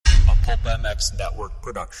Pulp MX Network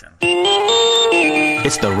production.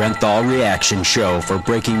 It's the Renthal Reaction Show for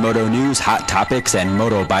breaking moto news, hot topics, and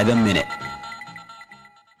moto by the minute.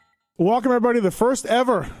 Welcome, everybody, to the first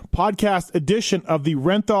ever podcast edition of the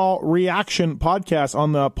Renthal Reaction Podcast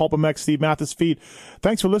on the Pulp MX Steve Mathis feed.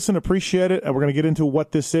 Thanks for listening. Appreciate it. And we're going to get into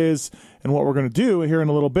what this is and what we're going to do here in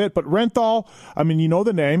a little bit. But Renthal, I mean, you know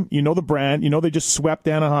the name, you know the brand, you know they just swept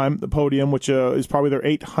Anaheim, the podium, which is probably their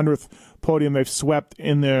 800th podium they've swept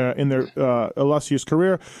in their illustrious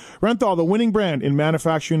career. Renthal, the winning brand in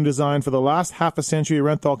manufacturing and design for the last half a century,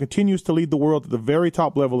 Renthal continues to lead the world at the very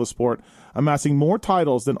top level of sport, amassing more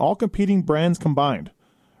titles than all competing brands combined.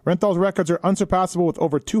 Renthal's records are unsurpassable with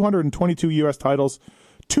over 222 U.S. titles,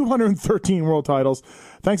 213 world titles.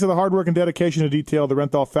 Thanks to the hard work and dedication to detail, the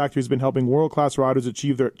Renthal factory has been helping world-class riders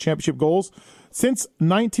achieve their championship goals since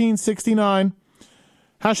 1969.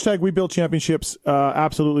 Hashtag We Build Championships,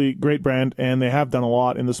 absolutely great brand, and they have done a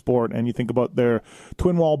lot in the sport. And you think about their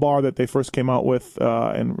twin wall bar that they first came out with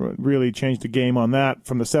and really changed the game on that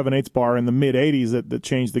from the 7/8 bar in the mid-'80s that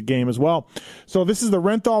changed the game as well. So this is the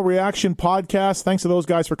Renthal Reaction Podcast. Thanks to those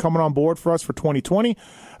guys for coming on board for us for 2020.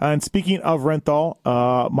 And speaking of Renthal,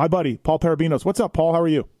 my buddy, Paul Parabinos. What's up, Paul? How are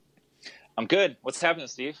you? I'm good. What's happening,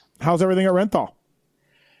 Steve? How's everything at Renthal?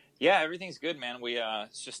 Yeah, everything's good, man. We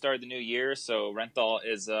just started the new year, so Renthal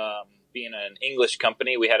is being an English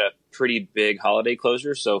company. We had a pretty big holiday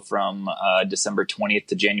closure, so from December 20th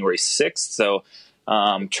to January 6th. So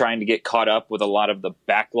trying to get caught up with a lot of the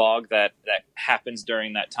backlog that happens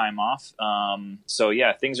during that time off. So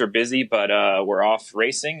yeah, things are busy, but we're off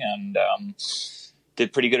racing and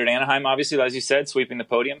did pretty good at Anaheim, obviously, as you said, sweeping the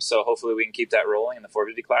podium. So hopefully we can keep that rolling in the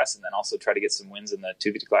 450 class and then also try to get some wins in the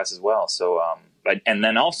 250 class as well. So, and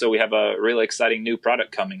then also we have a really exciting new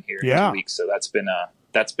product coming here in 2 weeks. So that's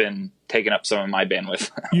been taking up some of my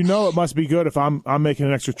bandwidth. You know, it must be good if I'm making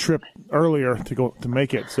an extra trip earlier to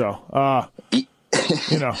make it. So,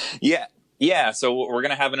 you know, yeah. So we're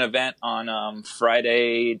gonna have an event on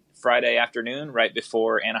Friday afternoon, right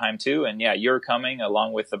before Anaheim 2. And yeah, you're coming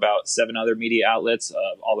along with about 7 other media outlets,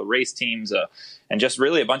 all the race teams, and just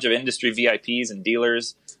really a bunch of industry VIPs and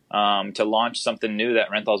dealers to launch something new that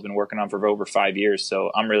Renthal's been working on for over 5 years.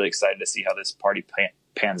 So I'm really excited to see how this party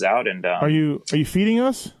pans out. And are you feeding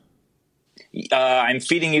us? I'm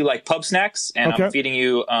feeding you like pub snacks, and okay. I'm feeding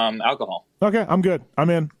you alcohol. Okay, I'm good. I'm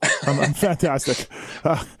in. I'm fantastic.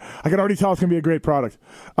 I can already tell it's going to be a great product.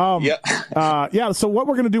 Yeah, so what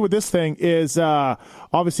we're going to do with this thing is,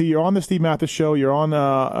 obviously, you're on the Steve Mathis show, you're on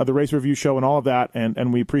the Race Review show and all of that,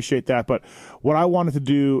 and we appreciate that. But what I wanted to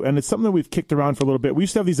do, and it's something that we've kicked around for a little bit, we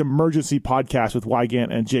used to have these emergency podcasts with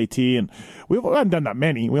Wygant and JT, and we haven't done that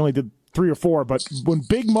many. We only did 3 or 4, but when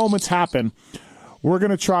big moments happen, we're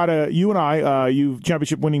going to try to, you and I, you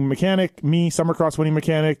championship winning mechanic, me, Summercross winning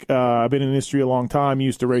mechanic. I've been in the industry a long time,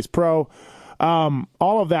 used to race pro,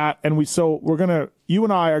 all of that. And you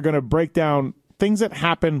and I are going to break down things that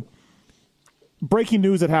happen, breaking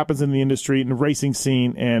news that happens in the industry and the racing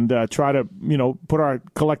scene, and try to, put our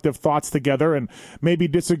collective thoughts together and maybe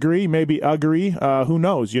disagree, maybe agree. Who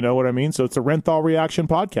knows? You know what I mean? So it's a Renthal Reaction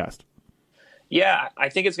Podcast. Yeah, I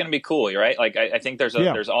think it's going to be cool, right? Like, I think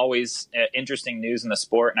there's always interesting news in the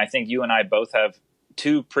sport, and I think you and I both have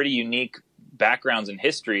 2 pretty unique backgrounds in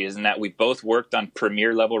history, is in that we both worked on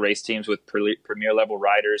premier level race teams with premier level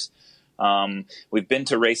riders. We've been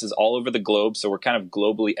to races all over the globe, so we're kind of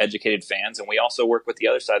globally educated fans, and we also work with the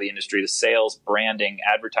other side of the industry, the sales, branding,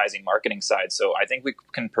 advertising, marketing side. So I think we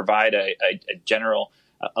can provide a general,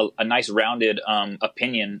 a nice rounded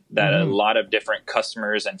opinion that a lot of different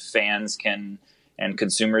customers and fans and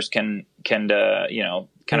consumers can kind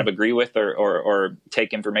of agree with or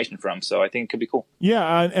take information from. So I think it could be cool.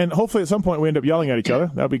 Yeah, and hopefully at some point we end up yelling at each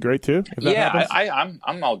other. That'd be great too.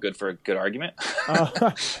 I'm all good for a good argument.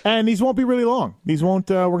 And these won't be really long. These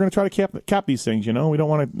won't. We're going to try to cap these things. We don't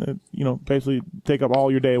want to basically take up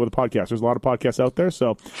all your day with a podcast. There's a lot of podcasts out there,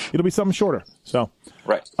 so it'll be something shorter. So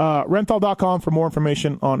right. Renthal.com for more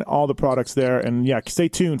information on all the products there, and yeah, stay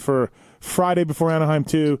tuned for Friday before Anaheim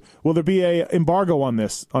 2. Will there be a embargo on the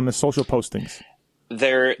social postings?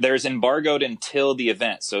 There's embargoed until the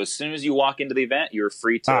event. So as soon as you walk into the event, you're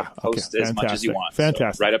free to post as much as you want.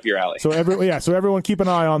 Fantastic. So right up your alley. So everyone keep an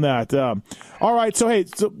eye on that. All right. So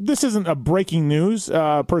this isn't a breaking news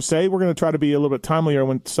per se. We're going to try to be a little bit timelier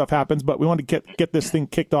when stuff happens, but we want to get this thing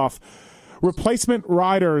kicked off. Replacement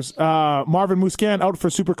riders, Marvin Musquin out for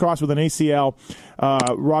Supercross with an ACL.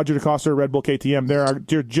 Roger DeCoster, Red Bull KTM.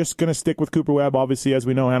 They're just going to stick with Cooper Webb, obviously, as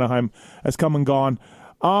we know Anaheim has come and gone.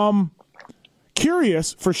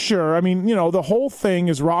 Curious for sure. I mean, the whole thing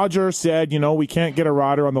is Roger said, we can't get a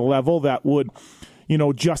rider on the level that would,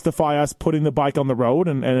 justify us putting the bike on the road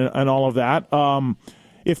and all of that.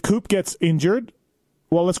 If Coop gets injured,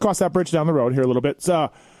 well, let's cross that bridge down the road here a little bit.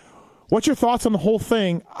 So, what's your thoughts on the whole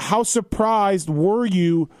thing? How surprised were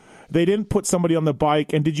you they didn't put somebody on the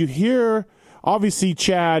bike? And did you hear, obviously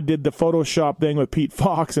Chad did the Photoshop thing with Pete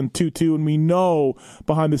Fox and Tutu, and we know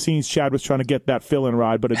behind the scenes Chad was trying to get that fill-in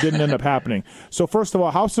ride, but it didn't end up happening. So first of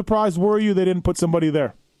all, how surprised were you they didn't put somebody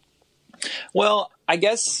there? Well, I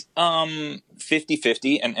guess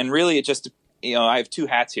 50-50, and really it just, I have two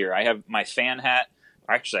hats here. I have my fan hat.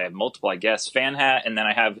 Actually, I have multiple, I guess, fan hat, and then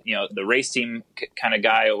I have, the race team kind of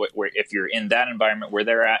guy where if you're in that environment where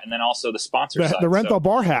they're at, and then also the sponsor side. The Renthal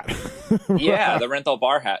bar hat. Yeah, the Renthal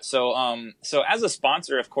bar hat. So as a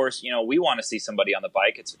sponsor, of course, we want to see somebody on the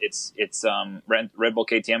bike. It's Red Bull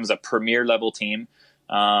KTM is a premier level team.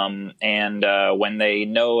 And when they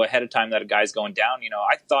know ahead of time that a guy's going down,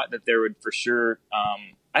 I thought that there would for sure,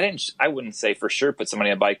 I wouldn't say for sure put somebody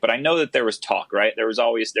on a bike, but I know that there was talk, right? There was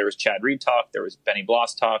Chad Reed talk. There was Benny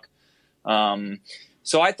Bloss talk.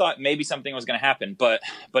 So I thought maybe something was going to happen, but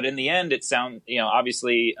in the end it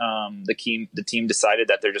obviously, the team decided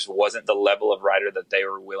that there just wasn't the level of rider that they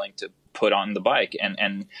were willing to put on the bike.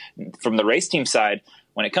 And from the race team side,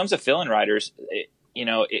 when it comes to fill-in riders,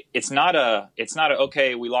 it's not a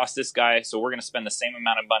okay, we lost this guy, so we're going to spend the same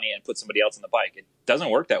amount of money and put somebody else on the bike. It doesn't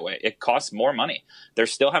work that way. It costs more money. They're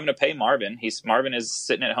still having to pay Marvin. Marvin is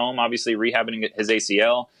sitting at home, obviously rehabbing his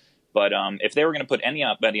ACL. But if they were going to put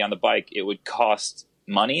anybody on the bike, it would cost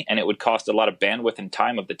money, and it would cost a lot of bandwidth and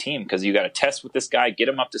time of the team, because you got to test with this guy, get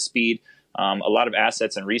him up to speed. A lot of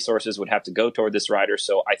assets and resources would have to go toward this rider.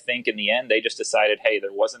 So I think in the end, they just decided, hey,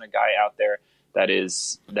 there wasn't a guy out there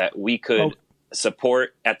that we could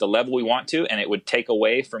support at the level we want to, and it would take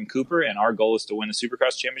away from Cooper, and our goal is to win the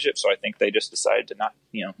Supercross championship. So I think they just decided to not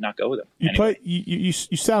go with him. You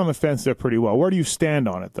sat on the fence there pretty well. Where do you stand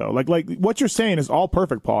on it though? Like what you're saying is all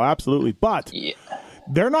perfect, Paul, absolutely. But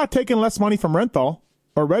they're not taking less money from Renthal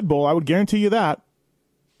or Red Bull. I would guarantee you that.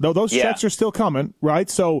 Though those checks are still coming, right?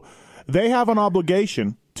 So they have an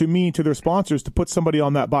obligation to their sponsors to put somebody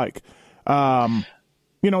on that bike.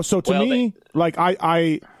 So to me,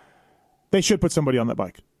 they should put somebody on that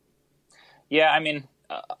bike. Yeah, I mean,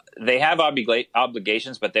 they have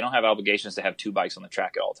obligations, but they don't have obligations to have two bikes on the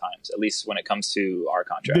track at all times, at least when it comes to our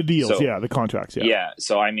contract. The deals, the contracts, yeah. Yeah,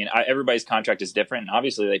 so I mean, everybody's contract is different, and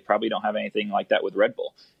obviously they probably don't have anything like that with Red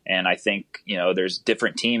Bull. And I think, there's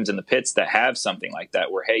different teams in the pits that have something like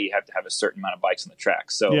that where, hey, you have to have a certain amount of bikes on the track.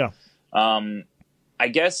 So I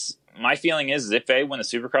guess my feeling is if they win the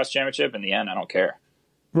Supercross championship, in the end, I don't care.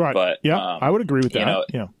 Right. But I would agree with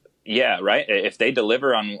that. Yeah, right. If they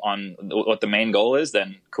deliver on what the main goal is,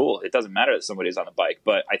 then cool. It doesn't matter that somebody's on the bike.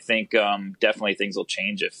 But I think definitely things will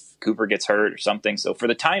change if Cooper gets hurt or something. So for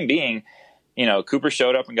the time being, Cooper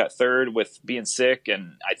showed up and got third with being sick,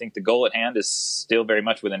 and I think the goal at hand is still very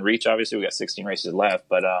much within reach. Obviously, we got 16 races left,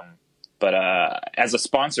 but as a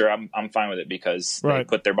sponsor, I'm fine with it because they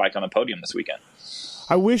put their bike on the podium this weekend.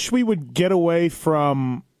 I wish we would get away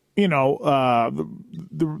from.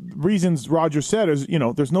 The reasons Roger said is,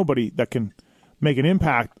 there's nobody that can make an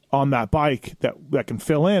impact on that bike that can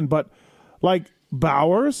fill in. But like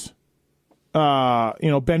Bowers,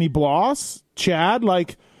 Benny Bloss, Chad,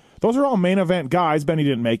 those are all main event guys. Benny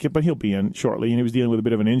didn't make it, but he'll be in shortly, and he was dealing with a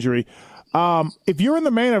bit of an injury. If you're in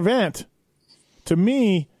the main event, to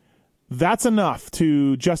me, that's enough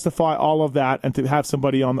to justify all of that and to have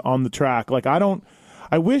somebody on the track.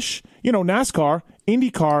 I wish, NASCAR,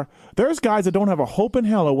 IndyCar, there's guys that don't have a hope in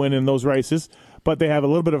hell of winning those races, but they have a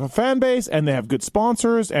little bit of a fan base, and they have good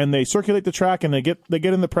sponsors, and they circulate the track, and they get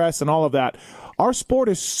in the press and all of that. Our sport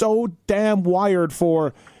is so damn wired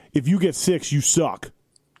for, if you get six, you suck.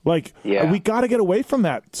 We got to get away from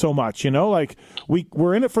that so much,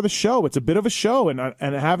 we're in it for the show. It's a bit of a show, and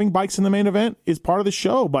having bikes in the main event is part of the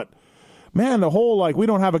show, but man, the whole, we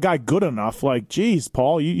don't have a guy good enough. Geez,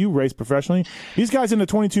 Paul, you race professionally. These guys in the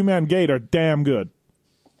 22-man gate are damn good.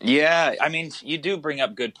 Yeah, I mean, you do bring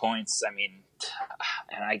up good points. I mean,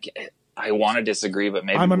 and I want to disagree, but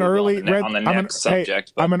maybe I'm an early on the next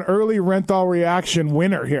subject. I'm an early Renthal reaction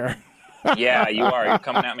winner here. Yeah, you are. You're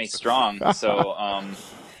coming at me strong. So,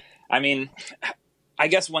 I mean, I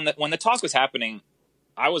guess when the talk was happening,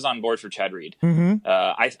 I was on board for Chad Reed. Mm-hmm.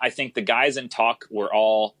 I think the guys in talk were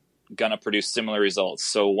all gonna produce similar results,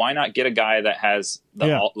 so why not get a guy that has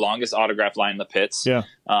the longest autograph line in the pits?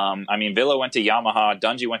 I mean, Villa went to Yamaha,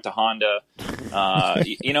 Dungey went to Honda.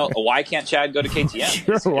 Why can't Chad go to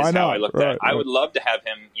KTM? Sure, why not? I looked at it. I would love to have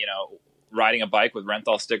him riding a bike with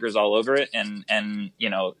Renthal stickers all over it, and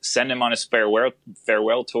send him on his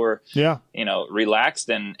farewell tour. Yeah, relaxed,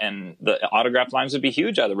 and the autograph lines would be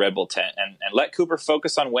huge out of the Red Bull tent, and let Cooper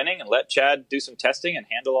focus on winning, and let Chad do some testing and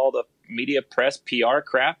handle all the media, press, PR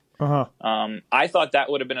crap. I thought that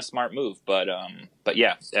would have been a smart move, but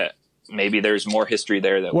yeah. Maybe there's more history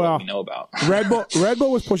there that we know about. Red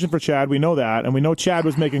Bull was pushing for Chad. We know that, and we know Chad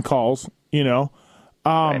was making calls.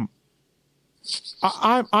 Right.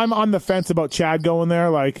 I'm on the fence about Chad going there.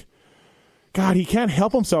 Like, God, he can't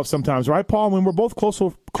help himself sometimes, right, Paul? I mean, we're both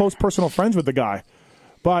close personal friends with the guy,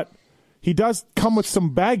 but he does come with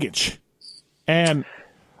some baggage, and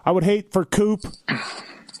I would hate for Coop.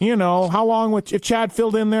 How long if Chad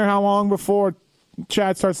filled in there? How long before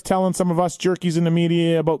Chad starts telling some of us jerkies in the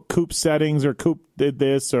media about Coop's settings, or Coop did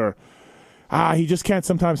this, or he just can't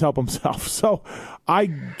sometimes help himself. So I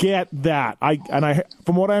get that. I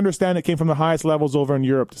from what I understand, it came from the highest levels over in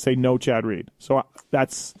Europe to say no Chad Reed. So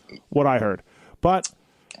that's what I heard. But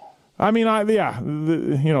I mean,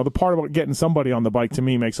 the part about getting somebody on the bike to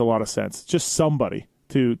me makes a lot of sense. Just somebody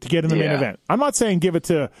to get in the main event. I'm not saying give it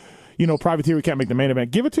to privateer. We can't make the main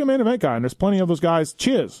event. Give it to a main event guy, and there's plenty of those guys.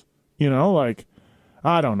 Chiz,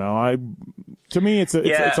 I don't know. To me, it's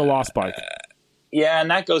a lost bike. Yeah, and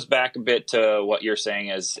that goes back a bit to what you're saying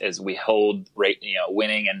as we hold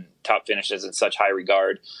winning and top finishes in such high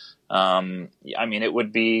regard. I mean,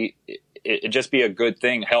 it'd just be a good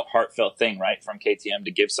thing, heartfelt thing, right, from KTM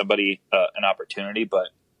to give somebody an opportunity. But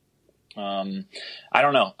I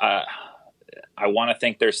don't know. I want to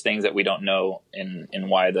think there's things that we don't know in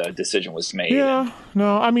why the decision was made. Yeah,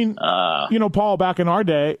 no, I mean, Paul, back in our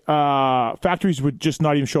day, factories would just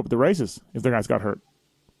not even show up at the races if their guys got hurt.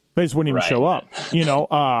 They just wouldn't even show up.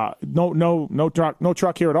 No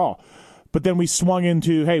truck here at all. But then we swung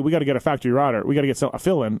into, hey, we got to get a factory rider. We got to get a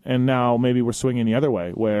fill-in, and now maybe we're swinging the other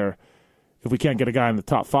way, where if we can't get a guy in the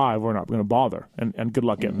top 5, we're not going to bother. And good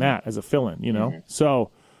luck getting that as a fill-in, Mm-hmm. So,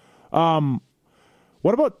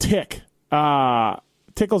 what about Tick?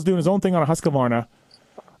 Tickle's doing his own thing on a Husqvarna.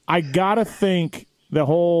 I gotta think the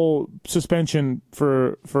whole suspension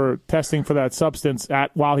for testing for that substance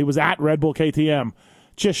while he was at Red Bull KTM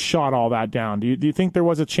just shot all that down. Do you think there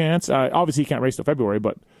was a chance? Obviously, he can't race till February,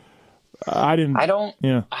 but I don't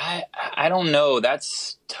know.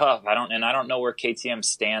 That's tough. I don't know where KTM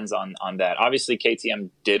stands on that. Obviously,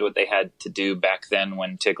 KTM did what they had to do back then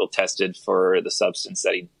when Tickle tested for the substance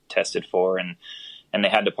that he tested for, and they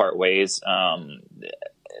had to part ways.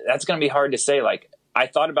 That's going to be hard to say. Like, I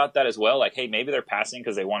thought about that as well. Like, hey, maybe they're passing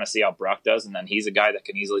because they want to see how Brock does, and then he's a guy that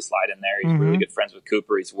can easily slide in there. He's really good friends with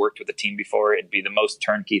Cooper. He's worked with the team before. It'd be the most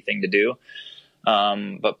turnkey thing to do.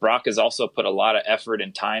 But Brock has also put a lot of effort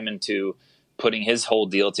and time into putting his whole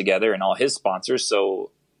deal together and all his sponsors.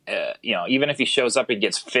 So, even if he shows up and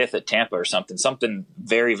gets 5th at Tampa or something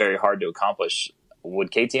very, very hard to accomplish,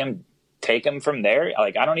 would KTM take him from there?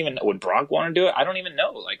 Like, I don't even know. Would Brock want to do it? I don't even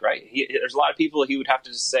know. Like, right. There's a lot of people he would have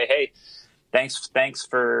to just say, hey, thanks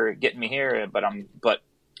for getting me here. But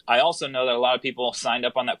I also know that a lot of people signed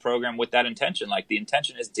up on that program with that intention. Like, the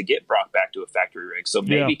intention is to get Brock back to a factory rig. So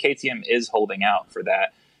maybe KTM is holding out for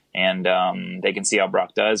that, and they can see how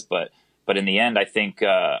Brock does. But in the end, I think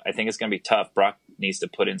it's going to be tough. Brock needs to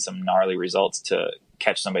put in some gnarly results to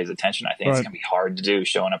catch somebody's attention. I think it's going to be hard to do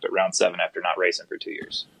showing up at round 7 after not racing for 2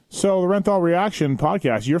 years. So the Renthal Reaction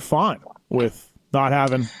podcast, you're fine with not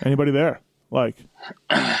having anybody there. Like,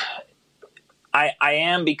 I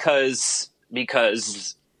am because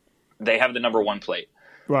they have the number 1 plate.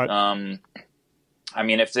 Right. I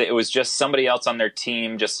mean, if it was just somebody else on their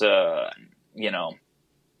team, just I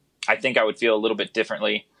think I would feel a little bit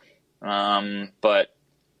differently. But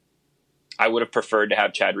I would have preferred to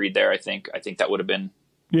have Chad Reed there. I think that would have been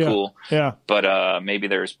cool. Yeah. But maybe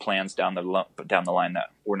there's plans down the line that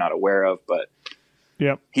we're not aware of. But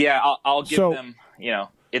I'll give them.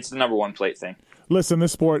 It's the number 1 plate thing. Listen,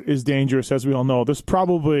 this sport is dangerous, as we all know. There's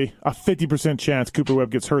probably a 50% chance Cooper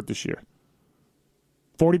Webb gets hurt this year.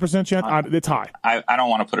 40% chance? It's high. I don't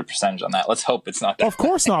want to put a percentage on that. Let's hope it's not that. Of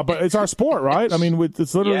course not, but it's our sport, right? I mean,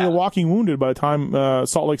 it's literally a walking wounded by the time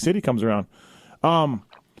Salt Lake City comes around.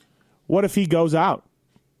 What if he goes out?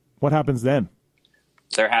 What happens then?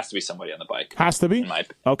 There has to be somebody on the bike. Has to be?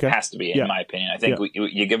 Okay. Has to be, in my opinion. I think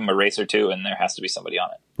you give him a race or two, and there has to be somebody on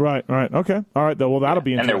it. Right. Okay. All right. Well, that'll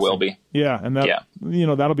be interesting. And there will be. Yeah, and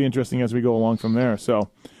that'll be interesting as we go along from there.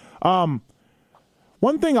 So,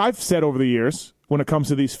 one thing I've said over the years when it comes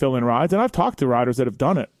to these fill-in rides, and I've talked to riders that have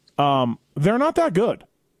done it, they're not that good.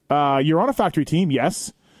 You're on a factory team,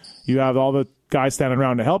 yes. You have all the guys standing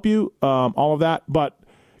around to help you, all of that. But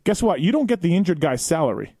guess what? You don't get the injured guy's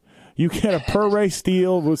salary. You get a per race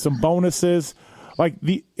deal with some bonuses. Like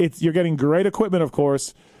you're getting great equipment, of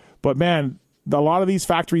course, but man, a lot of these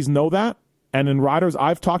factories know that. And in riders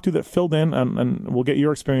I've talked to that filled in, and we'll get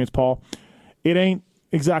your experience, Paul, it ain't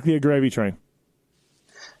exactly a gravy train.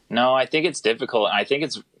 No, I think it's difficult. I think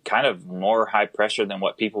it's kind of more high pressure than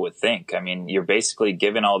what people would think. I mean, you're basically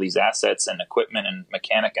given all these assets and equipment and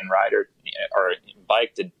mechanic and rider or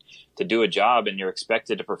bike to do a job, and you're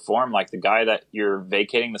expected to perform like the guy that you're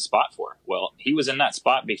vacating the spot for. Well, he was in that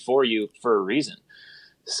spot before you for a reason.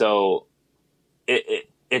 So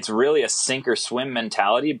it's really a sink or swim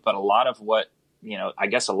mentality, but a lot of what, I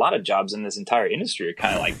guess a lot of jobs in this entire industry are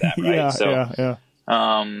kind of like that, right?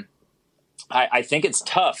 I think it's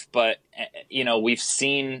tough, but we've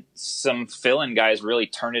seen some fill-in guys really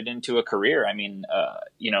turn it into a career. I mean,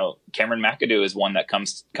 Cameron McAdoo is one that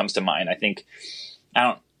comes to mind. I think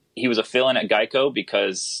he was a fill-in at Geico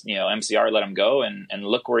because MCR let him go, and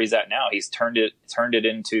look where he's at now. He's turned it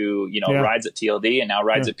into rides at TLD and now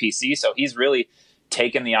rides at PC. So he's really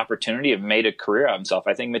taken the opportunity and made a career out of himself.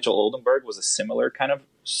 I think Mitchell Oldenburg was a similar kind of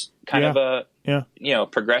a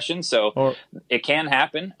progression. So it can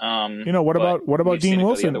happen. What about Dean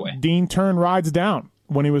Wilson? Dean turned rides down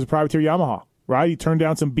when he was a privateer Yamaha, right? He turned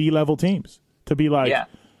down some B-level teams to be like,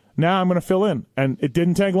 now I'm going to fill in, and it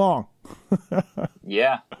didn't take long.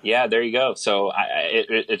 Yeah, there you go. So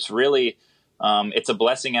it's really it's a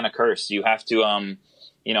blessing and a curse. You have to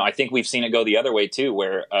I think we've seen it go the other way too,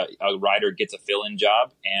 where a rider gets a fill-in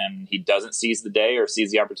job and he doesn't seize the day or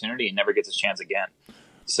seize the opportunity and never gets a chance again.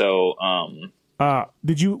 So,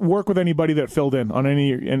 did you work with anybody that filled in on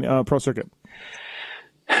any pro circuit?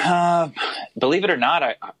 Believe it or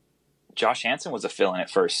not, Josh Hansen was a fill-in at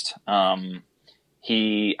first.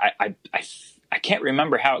 I can't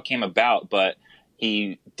remember how it came about, but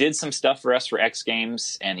he did some stuff for us for X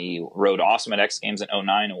Games, and he rode awesome at X Games in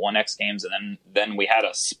 2009 and won X Games. And then we had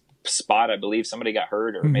a spot, I believe somebody got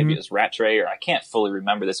hurt, or maybe it was Rattray, or I can't fully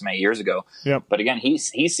remember this many years ago. Yep. But again, he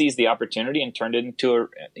seized the opportunity and turned it into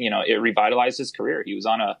it revitalized his career. He was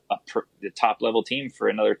on the top level team for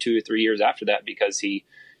another 2 or 3 years after that because he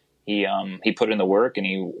put in the work and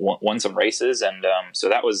he won some races. And so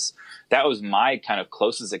that was my kind of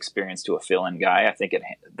closest experience to a fill-in guy. I think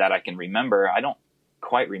that I can remember. I don't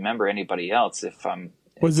quite remember anybody else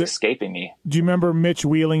it's escaping me. Do you remember Mitch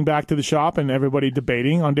wheeling back to the shop and everybody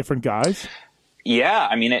debating on different guys? Yeah.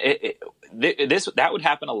 I mean, that would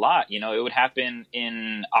happen a lot. It would happen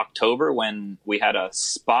in October when we had a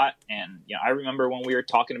spot. And, I remember when we were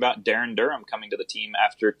talking about Darren Durham coming to the team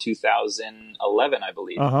after 2011, I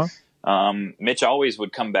believe. Mitch always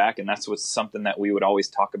would come back, and that's something that we would always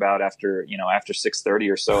talk about after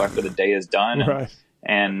 6:30 or so after the day is done. Right.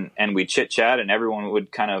 And we chit chat, and everyone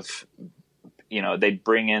would kind of, they'd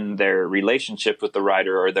bring in their relationship with the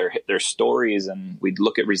rider or their stories, and we'd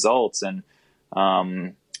look at results. And,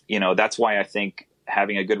 that's why I think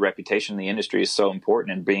having a good reputation in the industry is so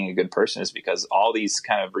important, and being a good person is because all these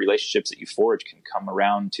kind of relationships that you forge can come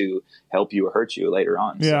around to help you or hurt you later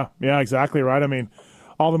on. So. Yeah, exactly right. I mean,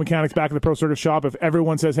 all the mechanics back at the pro circuit shop, if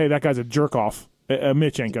everyone says, hey, that guy's a jerk off,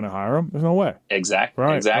 Mitch ain't going to hire him. There's no way. Exactly.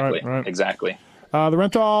 Right, exactly. The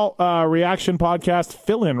Renthal Reaction Podcast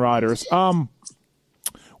fill-in riders.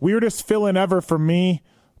 Weirdest fill-in ever for me,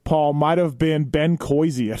 Paul, might have been Ben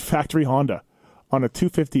Coisy at Factory Honda on a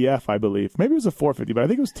 250F, I believe. Maybe it was a 450, but I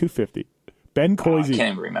think it was 250. Ben Coisy. I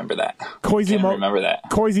can't even remember that. Remember that.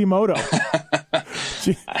 Koizimoto.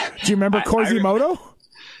 do you remember Koizimoto?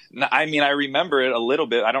 No, I mean, I remember it a little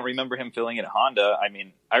bit. I don't remember him filling in at Honda. I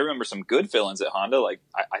mean, I remember some good fill-ins at Honda. Like,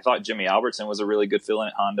 I thought Jimmy Albertson was a really good fill-in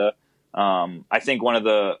at Honda. I think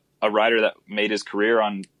a rider that made his career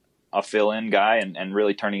on a fill-in guy and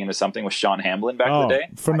really turning into something was Sean Hamblin back in the day.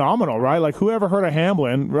 Phenomenal, right? Like, who ever heard of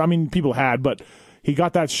Hamblin? I mean, people had, but he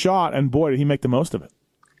got that shot, and boy, did he make the most of it.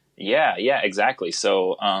 Yeah, exactly.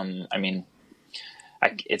 So, I mean,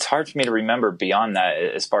 it's hard for me to remember beyond that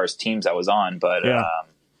as far as teams I was on, but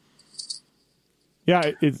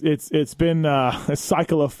it's been a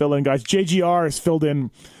cycle of fill-in guys. JGR has filled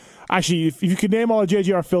in. Actually, if you could name all the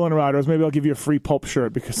JGR fill-in riders, maybe I'll give you a free pulp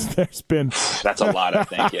shirt because there's been that's a lot. I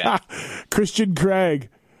think Christian Craig,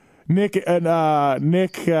 Nick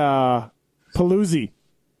Paluzzi.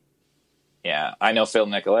 Yeah, I know Phil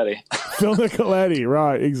Nicoletti. Phil Nicoletti,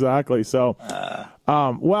 right? Exactly. So,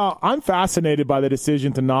 well, I'm fascinated by the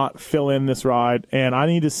decision to not fill in this ride, and I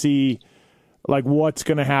need to see like what's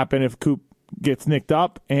going to happen if Coop gets nicked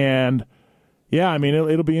up. And yeah, I mean,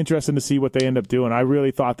 it'll be interesting to see what they end up doing. I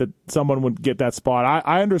really thought that someone would get that spot.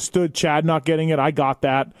 I understood Chad not getting it. I got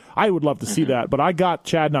that. I would love to see that, but I got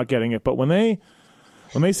Chad not getting it. But when they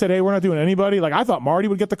when they said, hey, we're not doing anybody, like I thought Marty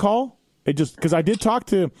would get the call. It just because I did talk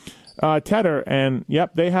to Tedder, and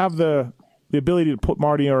yep, they have the ability to put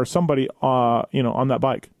Marty or somebody on that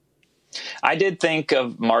bike. I did think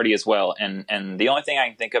of Marty as well, and the only thing I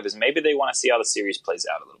can think of is maybe they want to see how the series plays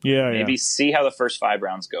out a little bit. Maybe see how the first 5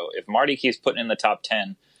 rounds go. If Marty keeps putting in the top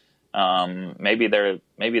 10, maybe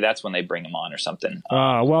that's when they bring him on or something.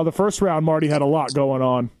 Well, the first round, Marty had a lot going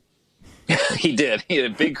on. He did. He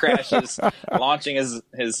had big crashes, launching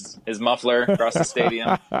his muffler across the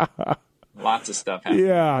stadium. Lots of stuff happening.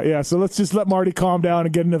 Yeah. So let's just let Marty calm down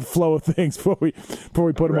and get into the flow of things before we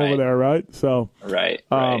put him over there, right? So right.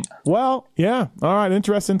 Well, yeah. All right.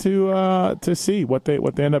 Interesting to see what they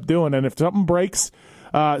end up doing, and if something breaks,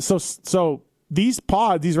 so these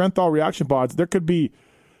pods, these Renthal reaction pods, there could be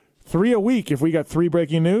 3 a week if we got 3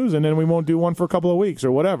 breaking news, and then we won't do one for a couple of weeks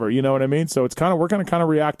or whatever. You know what I mean? So it's we're going to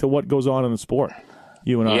react to what goes on in the sport.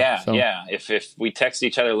 You and I. Yeah. If we text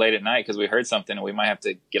each other late at night because we heard something, we might have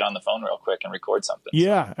to get on the phone real quick and record something.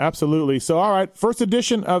 Yeah, absolutely. So, all right, first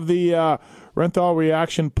edition of the Renthal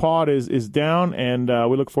Reaction Pod is down, and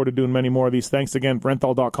we look forward to doing many more of these. Thanks again,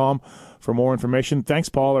 renthal.com, for more information. Thanks,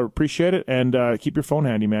 Paul. I appreciate it, and keep your phone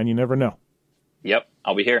handy, man. You never know. Yep,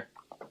 I'll be here.